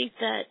think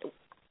that,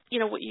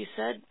 what you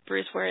said,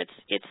 Bruce, where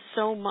it's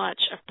so much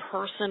a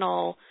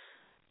personal,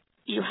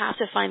 you have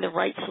to find the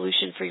right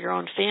solution for your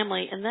own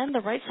family and then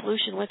the right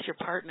solution with your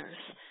partners.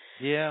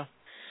 Yeah.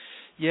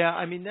 Yeah,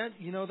 I mean,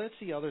 that's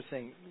the other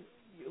thing.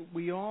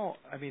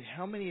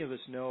 How many of us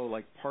know,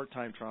 like,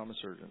 part-time trauma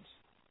surgeons?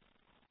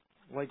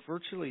 Like,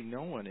 virtually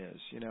no one is.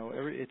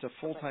 It's a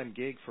full-time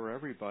gig for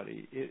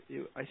everybody.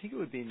 I think it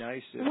would be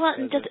nice if... Well,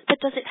 but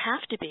does it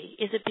have to be?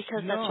 Is it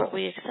because that's what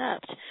we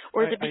accept?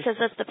 Or is it because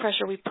that's the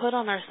pressure we put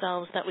on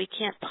ourselves that we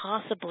can't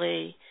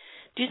possibly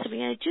do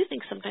something? And I do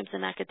think sometimes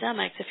in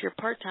academics, if you're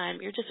part-time,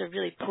 you're just a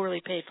really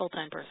poorly paid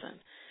full-time person.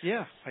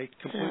 Yeah, I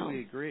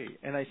completely agree.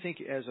 And I think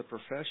as a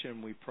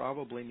profession, we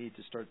probably need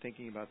to start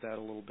thinking about that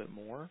a little bit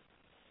more,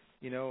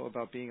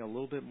 about being a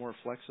little bit more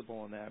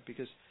flexible in that.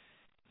 Because,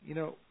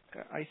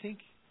 I think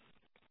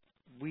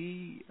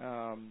we,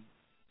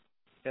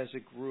 as a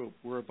group,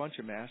 we're a bunch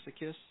of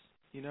masochists,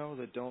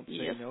 that don't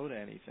say no to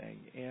anything.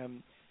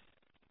 And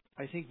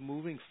I think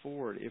moving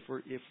forward, if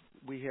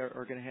we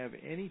are going to have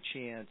any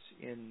chance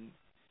in,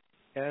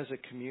 as a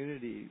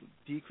community,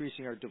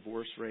 decreasing our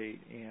divorce rate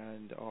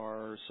and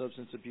our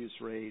substance abuse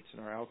rates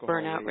and our alcohol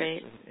burnout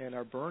rate and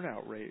our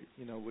burnout rate,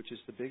 which is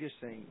the biggest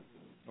thing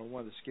or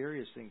one of the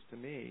scariest things to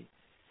me,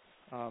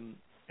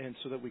 and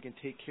so that we can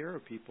take care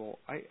of people,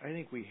 I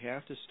think we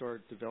have to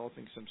start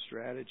developing some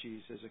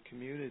strategies as a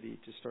community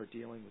to start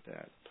dealing with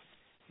that.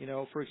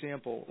 For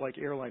example, like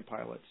airline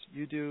pilots,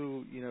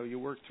 you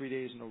work 3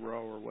 days in a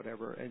row or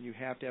whatever, and you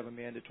have to have a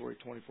mandatory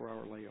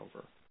 24-hour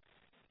layover.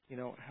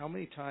 How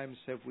many times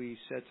have we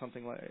said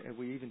something like, have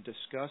we even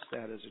discussed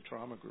that as a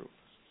trauma group?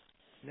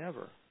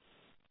 Never.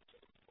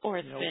 Or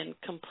it's been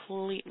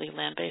completely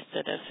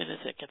lambasted as soon as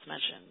it gets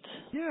mentioned.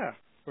 Yeah.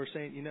 Or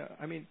saying,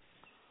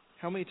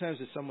 how many times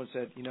has someone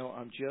said,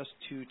 I'm just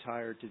too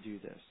tired to do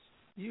this?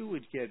 You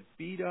would get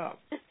beat up,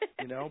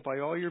 by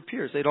all your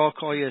peers. They'd all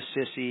call you a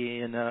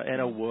sissy and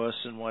a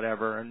wuss and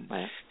whatever,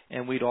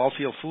 and we'd all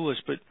feel foolish.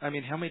 But, how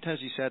many times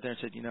you sat there and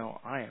said,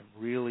 I am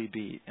really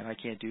beat and I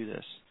can't do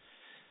this?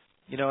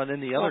 And then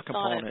the other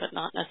component, but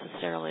not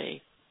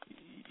necessarily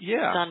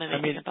done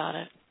anything about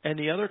it. And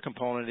the other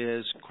component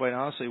is, quite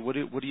honestly, what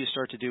do you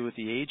start to do with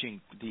the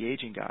aging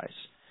guys?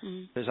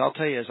 Because I'll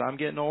tell you, as I'm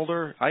getting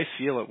older, I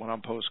feel it when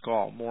I'm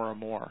post-call more and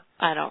more.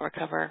 I don't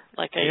recover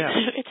like I used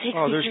to. It takes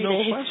me there's 3 no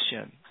days.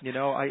 question.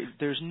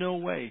 There's no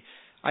way.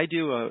 I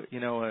do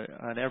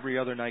an every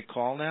other night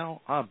call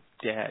now. I'm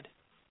dead.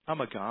 I'm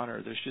a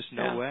goner. There's just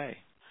no way.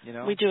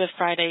 We do a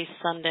Friday,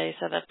 Sunday,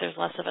 so that there's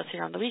less of us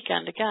here on the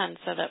weekend again,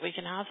 so that we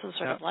can have some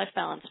sort of life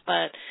balance.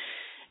 But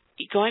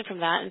going from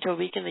that into a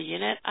week in the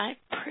unit, I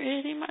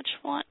pretty much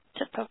want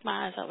to poke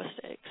my eyes out with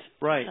stakes.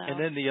 Right, so. And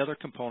then the other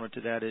component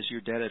to that is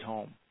you're dead at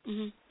home.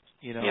 Mm-hmm.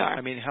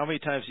 How many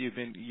times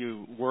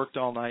you worked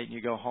all night and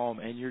you go home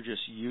and you're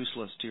just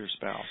useless to your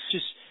spouse?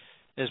 Just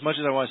as much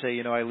as I want to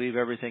say, I leave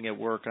everything at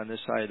work on this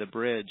side of the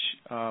bridge,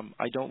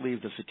 I don't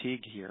leave the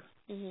fatigue here.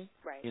 Mm-hmm.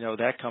 Right.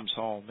 That comes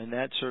home, and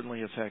that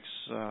certainly affects,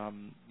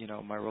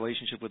 my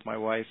relationship with my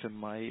wife and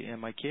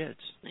my kids.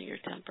 And your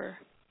temper.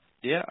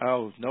 Yeah.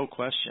 Oh, no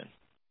question.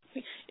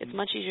 It's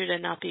much easier to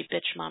not be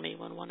bitch mommy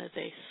when one is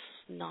a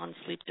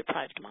non-sleep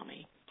deprived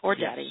mommy or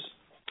daddy.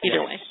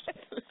 Either way.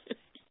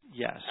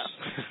 Yes.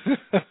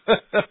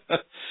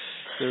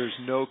 There's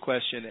no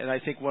question, and I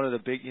think one of the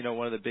big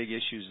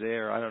issues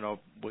there, I don't know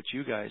what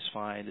you guys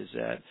find, is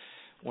that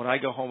when I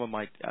go home and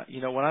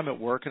when I'm at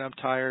work and I'm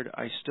tired,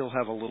 I still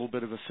have a little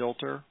bit of a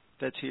filter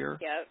that's here.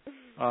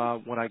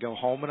 Yep. When I go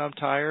home and I'm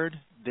tired,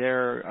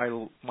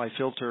 my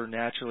filter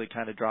naturally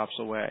kind of drops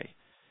away,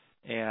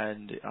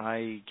 and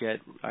I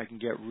can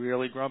get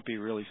really grumpy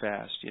really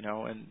fast,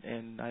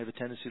 and I have a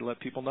tendency to let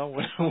people know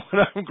when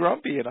I'm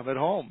grumpy and I'm at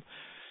home.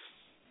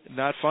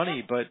 Not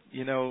funny, but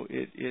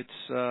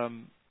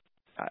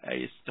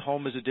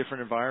home is a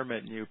different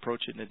environment, and you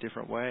approach it in a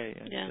different way,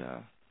 and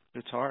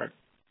it's hard.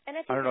 And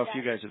I don't know if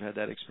you guys have had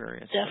that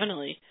experience.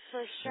 Definitely.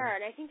 For sure.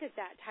 And I think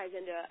that ties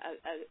into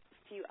a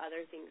few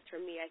other things for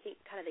me. I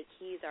think kind of the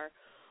keys are,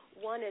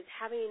 one is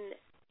having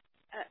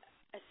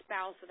a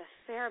spouse with a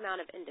fair amount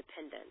of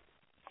independence.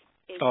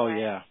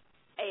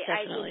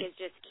 I think is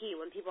just key.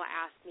 When people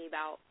ask me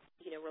about,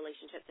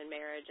 relationships and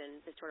marriage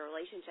and this sort of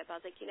relationship, I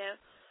was like, you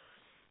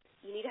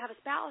need to have a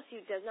spouse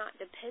who does not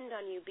depend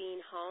on you being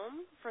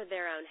home for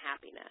their own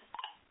happiness.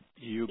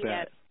 You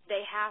bet.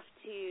 They have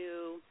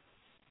to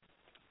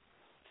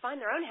find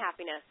their own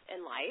happiness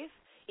in life,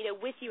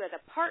 with you as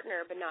a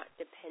partner, but not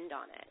depend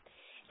on it.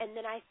 And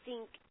then I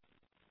think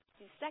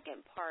the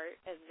second part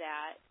of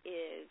that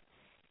is,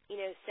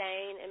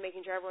 saying and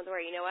making sure everyone's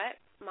aware, what?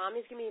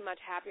 Mommy's going to be a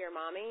much happier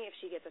mommy if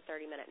she gets a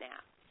 30-minute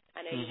nap.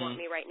 I know you want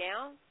me right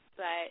now,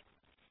 but,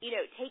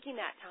 taking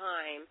that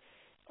time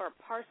or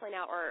parceling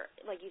out, or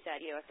like you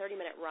said, a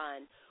 30-minute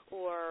run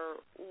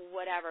or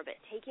whatever, but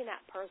taking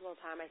that personal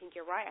time, I think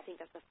you're right. I think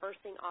that's the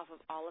first thing off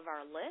of all of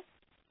our lists.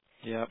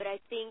 Yeah. But I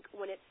think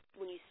when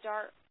you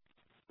start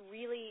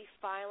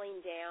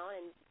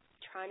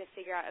trying to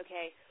figure out,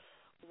 okay,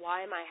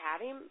 why am I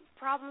having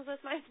problems with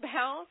my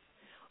spouse?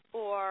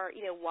 Or,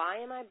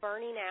 why am I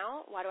burning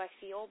out? Why do I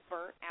feel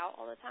burnt out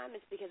all the time?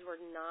 It's because we're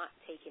not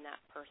taking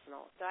that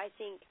personal. So I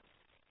think,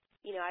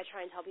 I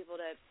try and tell people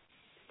to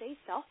stay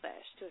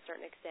selfish to a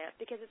certain extent,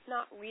 because it's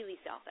not really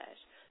selfish.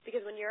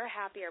 Because when you're a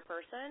happier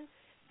person,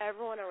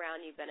 everyone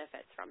around you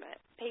benefits from it.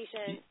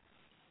 Patients,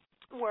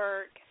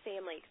 work,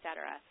 family,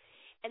 etc.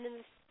 And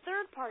then the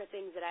third part of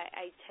things that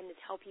I tend to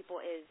tell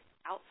people is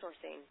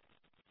outsourcing.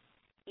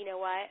 You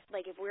know what?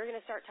 Like, if we're going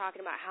to start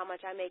talking about how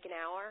much I make an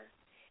hour,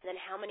 and then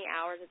how many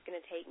hours it's going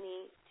to take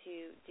me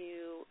to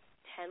do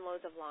 10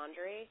 loads of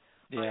laundry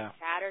on a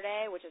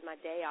Saturday, which is my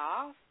day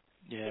off,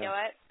 you know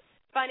what?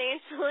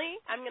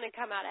 Financially, I'm going to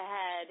come out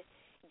ahead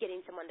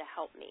getting someone to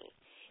help me.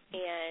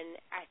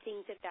 And I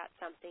think that that's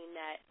something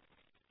that,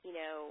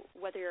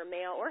 whether you're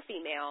male or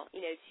female,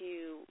 to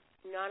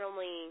not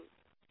only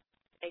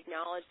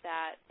acknowledge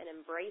that and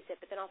embrace it,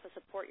 but then also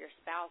support your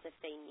spouse if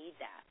they need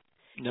that.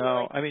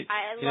 No,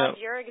 I love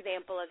your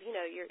example of,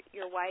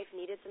 your wife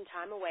needed some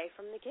time away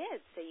from the kids,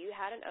 so you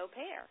had an au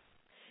pair.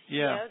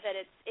 Yeah. That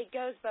it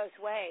goes both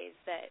ways,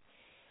 that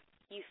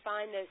you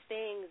find those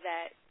things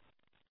that,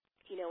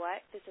 you know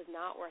what, this is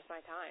not worth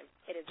my time.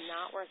 It is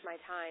not worth my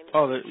time.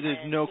 Oh,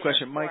 there's no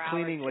question. My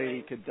cleaning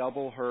lady could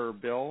double her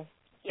bill.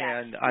 Yes.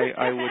 And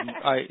I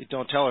wouldn't,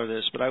 don't tell her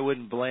this, but I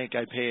wouldn't blink.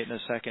 I'd pay it in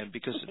a second,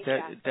 because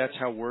that's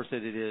how worth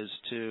it is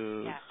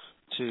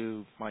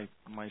to my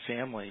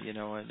family,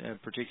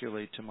 and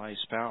particularly to my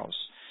spouse.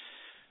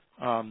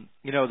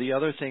 The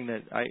other thing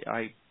that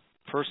I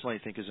personally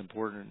think is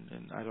important,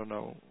 and I don't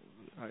know,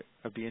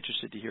 I'd be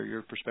interested to hear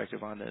your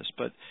perspective on this,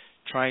 but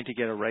trying to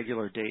get a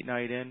regular date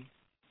night in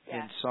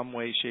some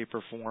way, shape,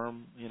 or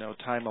form,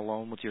 time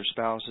alone with your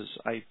spouse is,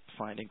 I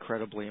find,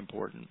 incredibly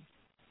important.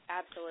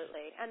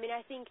 Absolutely. I mean,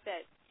 I think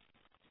that,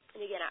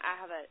 and again, I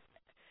have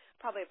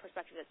probably a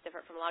perspective that's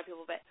different from a lot of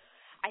people, but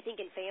I think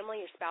in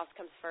family, your spouse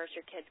comes first,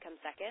 your kids come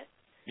second.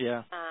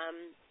 Yeah.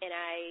 And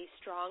I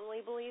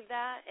strongly believe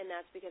that, and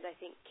that's because I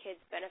think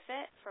kids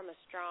benefit from a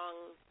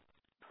strong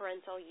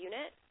parental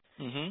unit.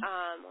 Mm-hmm.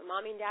 When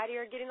mommy and daddy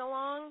are getting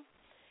along,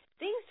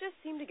 things just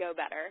seem to go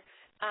better.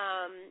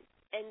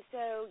 And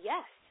so,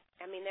 yes,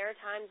 I mean, there are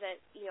times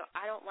that,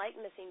 I don't like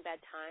missing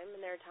bedtime,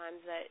 and there are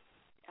times that,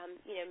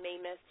 may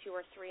miss 2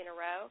 or 3 in a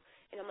row,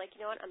 and I'm like,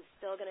 you know what, I'm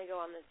still going to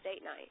go on this date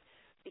night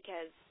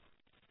because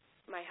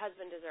my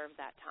husband deserves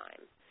that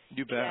time.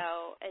 You bet.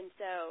 And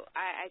so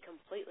I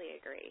completely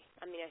agree.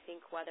 I mean, I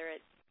think whether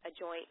it's a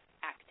joint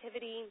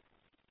activity,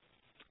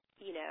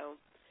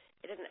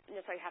 it doesn't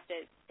necessarily have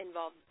to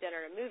involve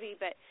dinner and a movie,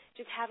 but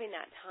just having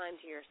that time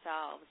to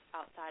yourselves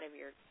outside of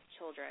your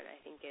children, I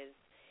think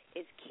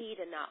is key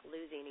to not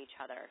losing each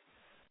other.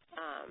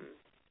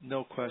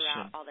 No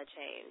question. Throughout all the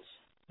change.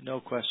 No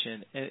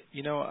question. And,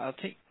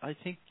 I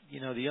think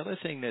the other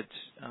thing that's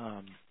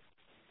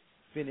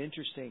been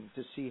interesting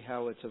to see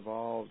how it's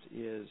evolved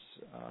is,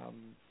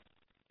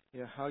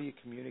 how you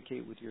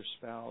communicate with your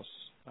spouse.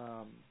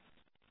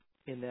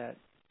 In that,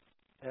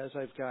 as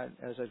I've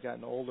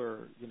gotten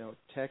older,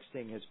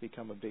 texting has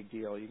become a big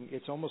deal.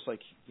 It's almost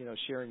like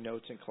sharing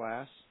notes in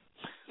class.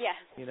 Yeah.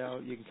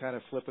 You can kind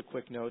of flip a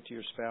quick note to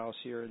your spouse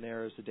here and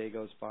there as the day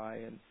goes by,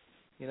 and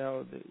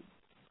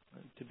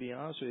to be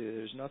honest with you,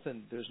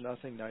 there's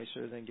nothing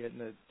nicer than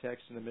getting a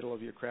text in the middle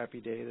of your crappy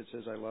day that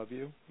says "I love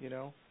you."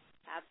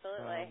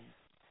 Absolutely.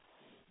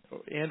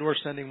 And or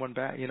sending one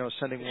back.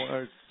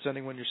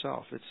 Sending one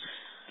yourself. It's.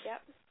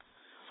 Yep.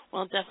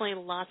 Well, definitely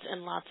lots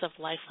and lots of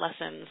life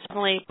lessons.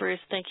 Emily, Bruce,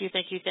 thank you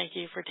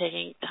for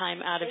taking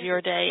time out of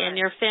your day and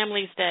your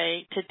family's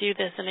day to do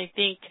this. And I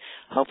think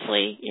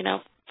hopefully,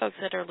 folks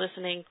that are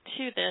listening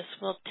to this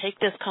will take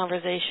this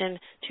conversation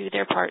to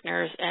their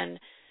partners and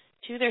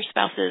to their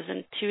spouses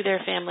and to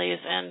their families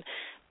and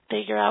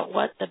figure out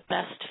what the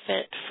best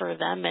fit for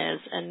them is,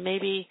 and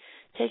maybe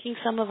taking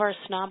some of our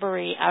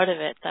snobbery out of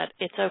it, that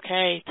it's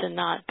okay to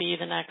not be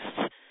the next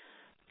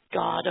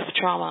god of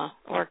trauma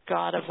or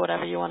god of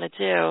whatever you want to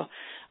do,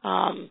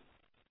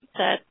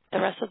 that the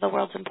rest of the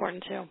world's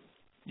important too.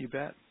 You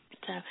bet.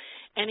 So,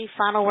 any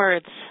final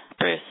words,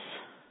 Bruce?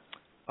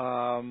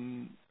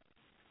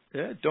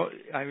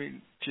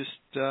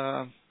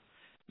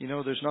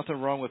 There's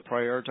nothing wrong with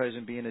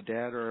prioritizing being a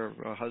dad or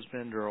a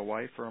husband or a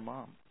wife or a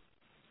mom.